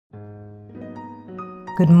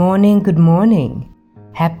Good morning, good morning.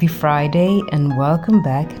 Happy Friday and welcome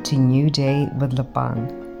back to New Day with Lapang.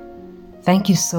 Thank you so